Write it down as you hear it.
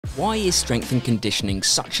Why is strength and conditioning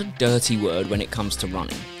such a dirty word when it comes to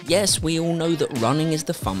running? Yes, we all know that running is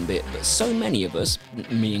the fun bit, but so many of us,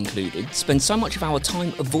 me included, spend so much of our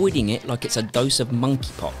time avoiding it like it's a dose of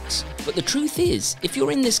monkeypox. But the truth is, if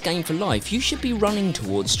you're in this game for life, you should be running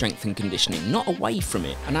towards strength and conditioning, not away from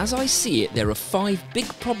it. And as I see it, there are 5 big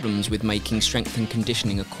problems with making strength and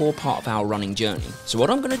conditioning a core part of our running journey. So what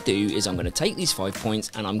I'm going to do is I'm going to take these 5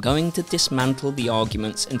 points and I'm going to dismantle the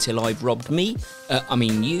arguments until I've robbed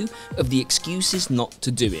you, of the excuses not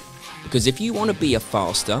to do it. Because if you want to be a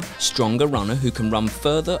faster, stronger runner who can run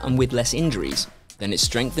further and with less injuries, then it's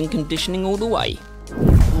strength and conditioning all the way.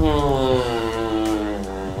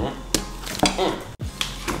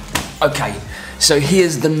 Okay, so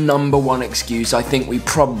here's the number one excuse I think we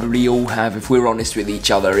probably all have if we're honest with each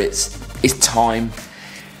other. It's time.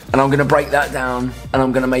 And I'm going to break that down and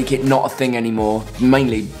I'm going to make it not a thing anymore,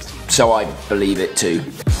 mainly so I believe it too.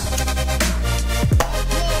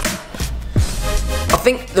 I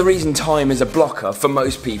think the reason time is a blocker for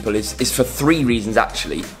most people is for 3 reasons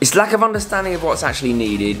actually. It's lack of understanding of what's actually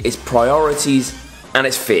needed, it's priorities, and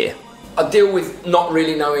it's fear. I deal with not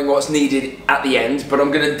really knowing what's needed at the end, but I'm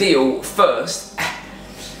going to deal first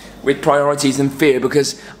with priorities and fear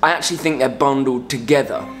because I actually think they're bundled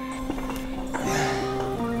together.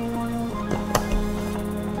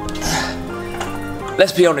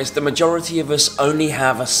 Let's be honest, the majority of us only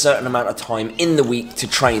have a certain amount of time in the week to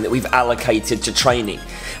train that we've allocated to training.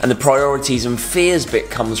 And the priorities and fears bit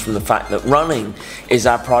comes from the fact that running is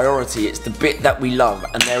our priority. It's the bit that we love,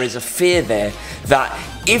 and there is a fear there that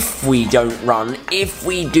if we don't run, if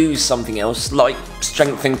we do something else like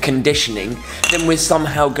strength and conditioning, then we're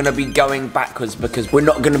somehow going to be going backwards because we're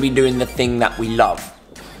not going to be doing the thing that we love.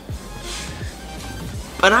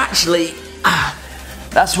 And actually,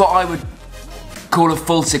 that's what I would call a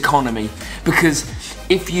false economy, because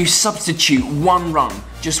if you substitute one run,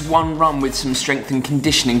 just one run with some strength and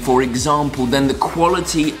conditioning, for example, then the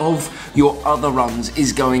quality of your other runs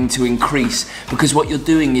is going to increase, because what you're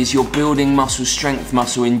doing is you're building muscle strength,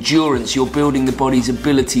 muscle endurance, you're building the body's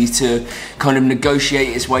ability to kind of negotiate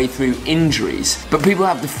its way through injuries. But people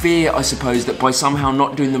have the fear, I suppose, that by somehow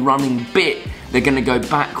not doing the running bit, they're going to go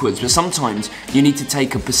backwards. But sometimes you need to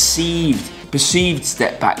take a perceived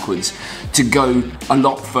step backwards to go a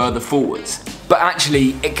lot further forwards. But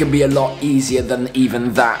actually it can be a lot easier than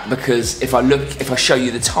even that, because if I show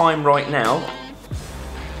you the time right now,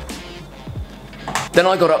 then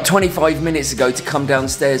I got up 25 minutes ago to come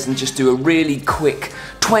downstairs and just do a really quick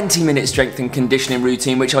 20-minute strength and conditioning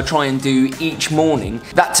routine, which I try and do each morning.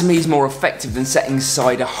 That to me is more effective than setting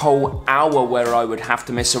aside a whole hour where I would have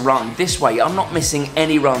to miss a run. This way I'm not missing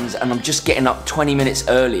any runs and I'm just getting up 20 minutes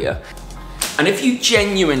earlier. And if you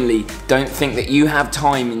genuinely don't think that you have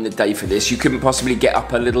time in the day for this, you couldn't possibly get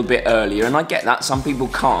up a little bit earlier, and I get that, some people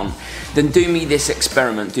can't, then do me this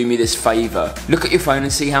experiment, do me this favour. Look at your phone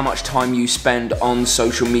and see how much time you spend on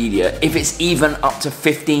social media. If it's even up to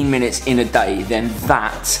 15 minutes in a day, then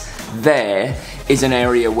that there is an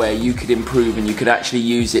area where you could improve and you could actually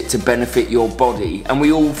use it to benefit your body. And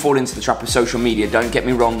we all fall into the trap of social media, don't get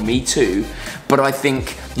me wrong, me too, but I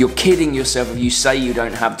think you're kidding yourself if you say you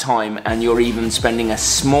don't have time and you're even spending a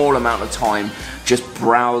small amount of time just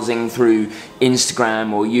browsing through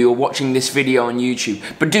Instagram, or you're watching this video on YouTube.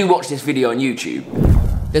 But do watch this video on YouTube.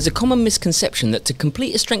 There's a common misconception that to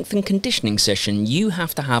complete a strength and conditioning session, you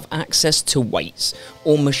have to have access to weights,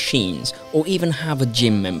 or machines, or even have a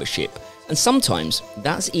gym membership. And sometimes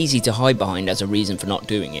that's easy to hide behind as a reason for not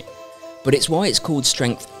doing it. But it's why it's called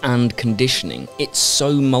strength and conditioning. It's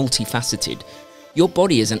so multifaceted. Your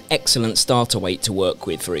body is an excellent starter weight to work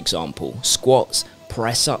with, for example. Squats,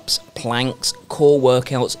 press-ups, planks, core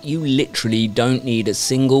workouts. You literally don't need a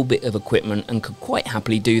single bit of equipment and could quite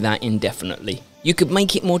happily do that indefinitely. You could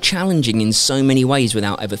make it more challenging in so many ways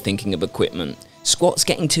without ever thinking of equipment. Squats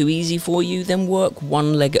getting too easy for you? Then work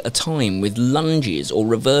one leg at a time with lunges or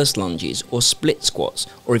reverse lunges or split squats.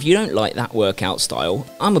 Or if you don't like that workout style,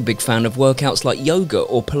 I'm a big fan of workouts like yoga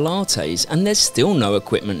or Pilates, and there's still no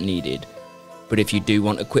equipment needed. But if you do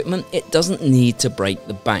want equipment, it doesn't need to break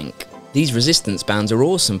the bank. These resistance bands are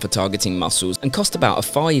awesome for targeting muscles and cost about a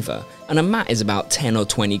 £5, and a mat is about 10 or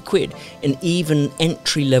 20 quid. And even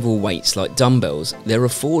entry-level weights like dumbbells, they're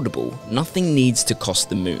affordable. Nothing needs to cost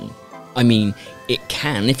the moon. I mean, it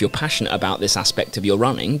can if you're passionate about this aspect of your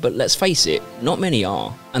running, but let's face it, not many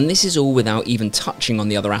are. And this is all without even touching on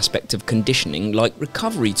the other aspect of conditioning, like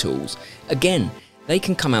recovery tools. Again, they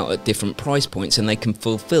can come out at different price points and they can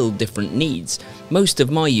fulfill different needs. Most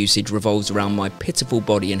of my usage revolves around my pitiful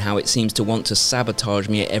body and how it seems to want to sabotage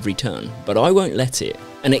me at every turn, but I won't let it.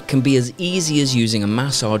 And it can be as easy as using a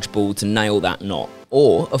massage ball to nail that knot.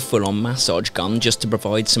 or a full-on massage gun just to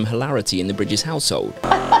provide some hilarity in the Bridges household.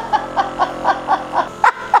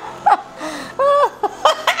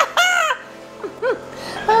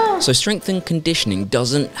 So strength and conditioning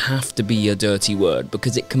doesn't have to be a dirty word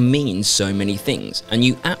because it can mean so many things, and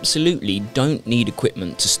you absolutely don't need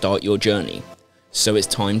equipment to start your journey. So it's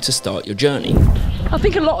time to start your journey. I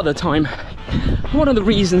think a lot of the time, one of the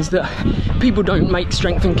reasons that people don't make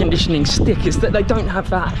strength and conditioning stick is that they don't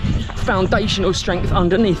have that foundational strength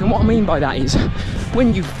underneath. And what I mean by that is,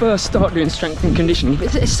 when you first start doing strength and conditioning,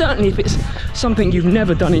 certainly if it's something you've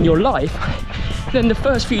never done in your life, then the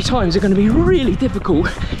first few times are going to be really difficult.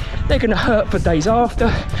 They're going to hurt for days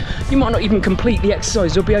after. You might not even complete the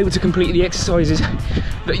exercise or be able to complete the exercises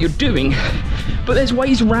that you're doing. But there's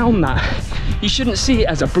ways around that. You shouldn't see it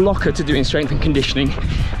as a blocker to doing strength and conditioning.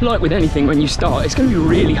 Like with anything, when you start, it's going to be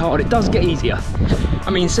really hard. It does get easier. I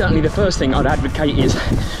mean, certainly the first thing I'd advocate is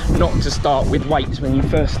not to start with weights when you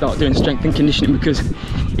first start doing strength and conditioning, because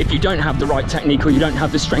if you don't have the right technique or you don't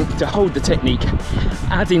have the strength to hold the technique,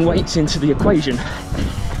 adding weights into the equation,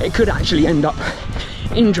 it could actually end up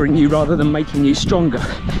injuring you rather than making you stronger,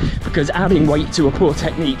 because adding weight to a poor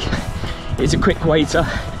technique is a quick way to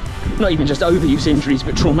not even just overuse injuries,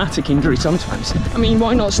 but traumatic injuries sometimes. I mean,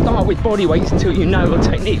 why not start with body weights until you know a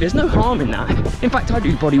technique? There's no harm in that. In fact, I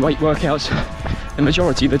do body weight workouts the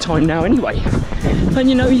majority of the time now anyway. And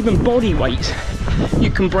you know, even body weight,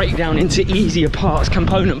 you can break down into easier parts,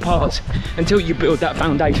 component parts, until you build that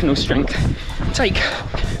foundational strength. Take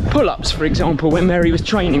pull-ups, for example. When Mary was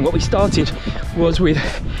training, what we started was with,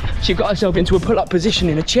 she got herself into a pull-up position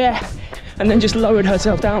in a chair, and then just lowered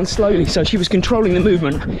herself down slowly, so she was controlling the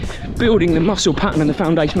movement, building the muscle pattern and the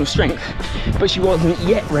foundational strength, but she wasn't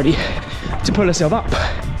yet ready to pull herself up.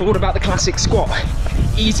 But what about the classic squat?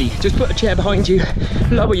 Easy, just put a chair behind you,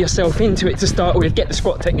 lower yourself into it to start with, get the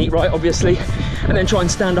squat technique right obviously, and then try and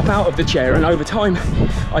stand up out of the chair, and over time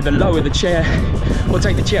either lower the chair or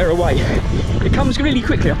take the chair away. It comes really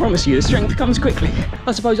quickly, I promise you, the strength comes quickly.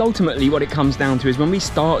 I suppose ultimately what it comes down to is when we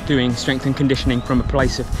start doing strength and conditioning from a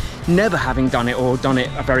place of never having done it, or done it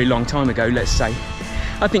a very long time ago, let's say,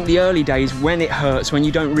 I think the early days, when it hurts, when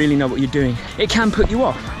you don't really know what you're doing, it can put you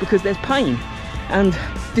off because there's pain and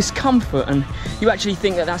discomfort, and you actually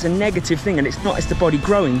think that that's a negative thing, and it's not. It's the body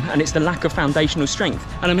growing, and it's the lack of foundational strength.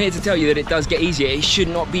 And I'm here to tell you that it does get easier. It should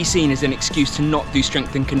not be seen as an excuse to not do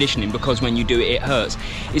strength and conditioning because when you do it, it hurts.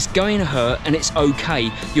 It's going to hurt, and it's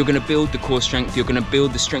okay. You're going to build the core strength, you're going to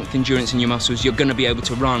build the strength endurance in your muscles, you're going to be able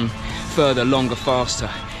to run further, longer, faster.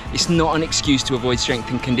 It's not an excuse to avoid strength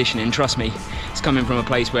and conditioning, trust me. It's coming from a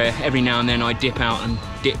place where every now and then I dip out and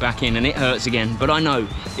dip back in and it hurts again, but I know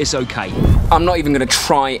it's okay. I'm not even going to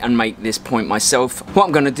try and make this point myself. What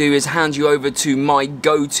I'm going to do is hand you over to my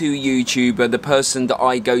go-to YouTuber, the person that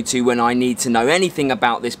I go to when I need to know anything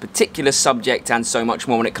about this particular subject and so much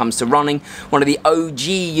more when it comes to running. One of the OG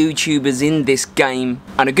YouTubers in this game,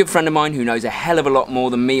 and a good friend of mine who knows a hell of a lot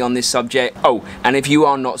more than me on this subject. Oh, and if you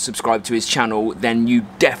are not subscribed to his channel, then you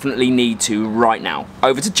definitely need to right now.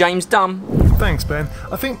 Over to James Dunn. Thanks, Ben.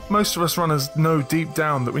 I think most of us runners know deep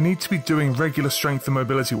down that we need to be doing regular strength and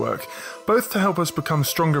mobility work, both to help us become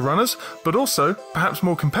stronger runners, but also, perhaps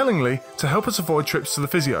more compellingly, to help us avoid trips to the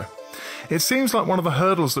physio. It seems like one of the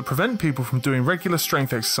hurdles that prevent people from doing regular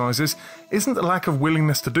strength exercises isn't the lack of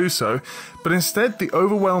willingness to do so, but instead the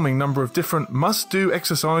overwhelming number of different must-do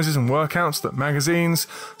exercises and workouts that magazines,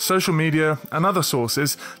 social media, and other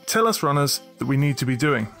sources tell us runners that we need to be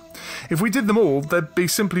doing. If we did them all, there'd be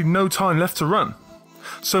simply no time left to run.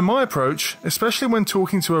 So my approach, especially when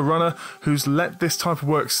talking to a runner who's let this type of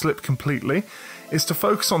work slip completely, is to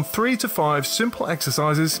focus on 3 to 5 simple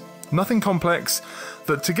exercises, nothing complex,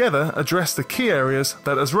 that together address the key areas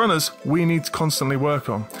that as runners we need to constantly work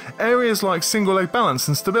on. Areas like single leg balance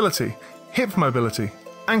and stability, hip mobility,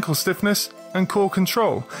 ankle stiffness and core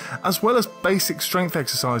control, as well as basic strength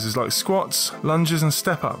exercises like squats, lunges and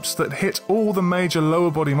step-ups that hit all the major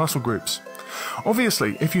lower body muscle groups.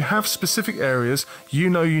 Obviously, if you have specific areas you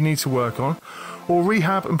know you need to work on, or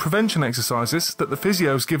rehab and prevention exercises that the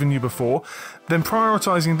physio's given you before, then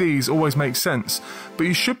prioritising these always makes sense, but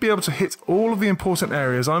you should be able to hit all of the important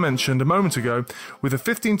areas I mentioned a moment ago with a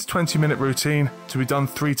 15 to 20 minute routine to be done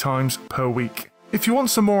 3 times per week. If you want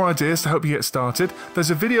some more ideas to help you get started,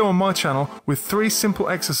 there's a video on my channel with 3 simple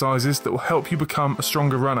exercises that will help you become a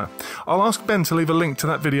stronger runner. I'll ask Ben to leave a link to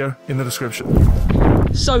that video in the description.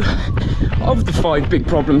 So, of the 5 big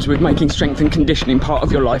problems with making strength and conditioning part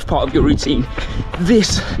of your life, part of your routine,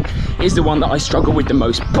 this is the one that I struggle with the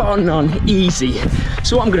most, bar none, easy.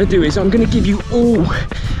 So what I'm gonna do is I'm gonna give you all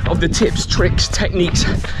of the tips, tricks, techniques,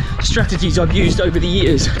 strategies I've used over the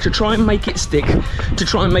years to try and make it stick, to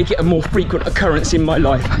try and make it a more frequent occurrence in my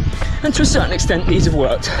life. And to a certain extent, these have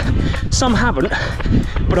worked. Some haven't,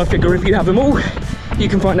 but I figure if you have them all, you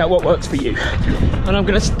can find out what works for you. And I'm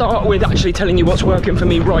gonna start with actually telling you what's working for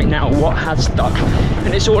me right now, what has stuck.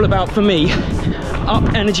 And it's all about, for me,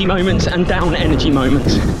 up energy moments and down energy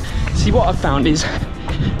moments. See, what I've found is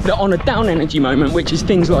that on a down energy moment, which is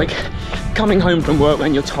things like coming home from work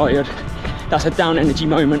when you're tired, that's a down energy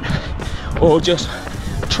moment. Or just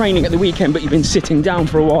training at the weekend but you've been sitting down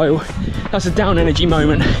for a while, that's a down energy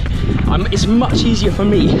moment. It's much easier for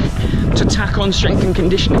me to tack on strength and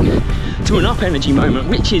conditioning to an up energy moment,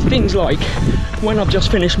 which is things like when I've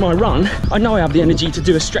just finished my run, I know I have the energy to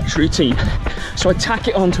do a stretch routine, so I tack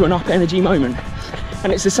it on to an up energy moment.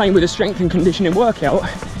 And it's the same with a strength and conditioning workout.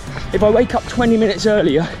 If I wake up 20 minutes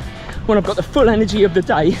earlier when I've got the full energy of the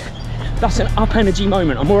day, that's an up energy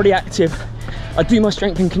moment. I'm already active. I do my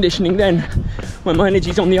strength and conditioning then when my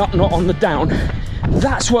energy's on the up, not on the down.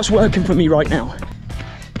 That's what's working for me right now.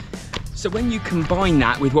 So when you combine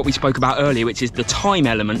that with what we spoke about earlier, which is the time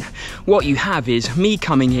element, what you have is me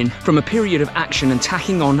coming in from a period of action and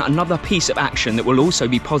tacking on another piece of action that will also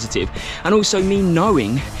be positive, and also me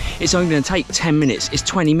knowing it's only going to take 10 minutes, it's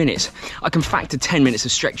 20 minutes. I can factor 10 minutes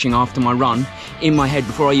of stretching after my run in my head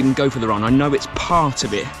before I even go for the run. I know it's part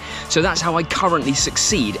of it. So that's how I currently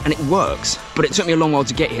succeed, and it works. But it took me a long while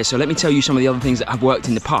to get here, so let me tell you some of the other things that have worked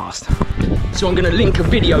in the past. So I'm going to link a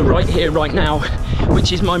video right here, right now,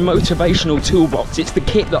 which is my motivational toolbox. It's the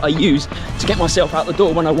kit that I use to get myself out the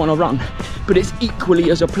door when I want to run. But it's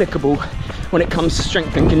equally as applicable when it comes to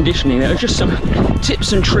strength and conditioning. There are just some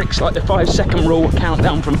tips and tricks like the 5-second rule,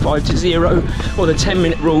 countdown from 5 to 0, or the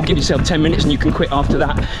 10-minute rule, give yourself 10 minutes and you can quit after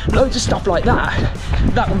that. Loads of stuff like that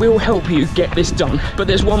that will help you get this done. But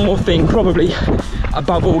there's one more thing, probably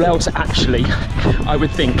above all else actually, I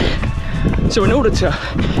would think. So in order to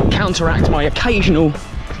counteract my occasional,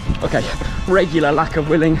 regular lack of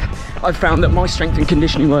willing, I've found that my strength and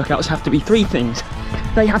conditioning workouts have to be 3 things.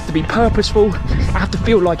 They have to be purposeful. I have to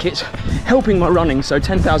feel like it's helping my running. So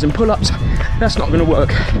 10,000 pull-ups, that's not going to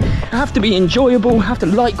work. I have to be enjoyable. I have to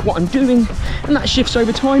like what I'm doing, and that shifts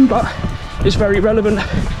over time, but it's very relevant.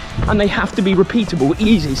 And they have to be repeatable,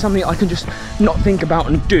 easy, something I can just not think about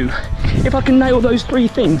and do. If I can nail those 3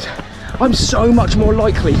 things, I'm so much more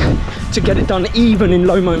likely to get it done even in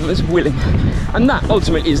low moments of willing. And that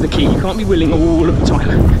ultimately is the key. You can't be willing all of the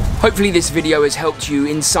time. Hopefully this video has helped you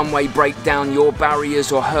in some way break down your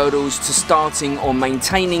barriers or hurdles to starting or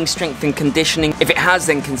maintaining strength and conditioning. If it has,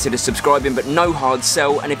 then consider subscribing, but no hard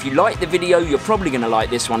sell. And if you like the video, you're probably going to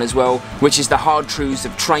like this one as well, which is the hard truths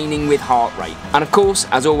of training with heart rate. And of course,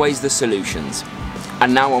 as always, the solutions.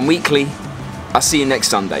 And now on weekly, I'll see you next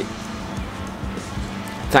Sunday.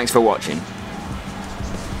 Thanks for watching.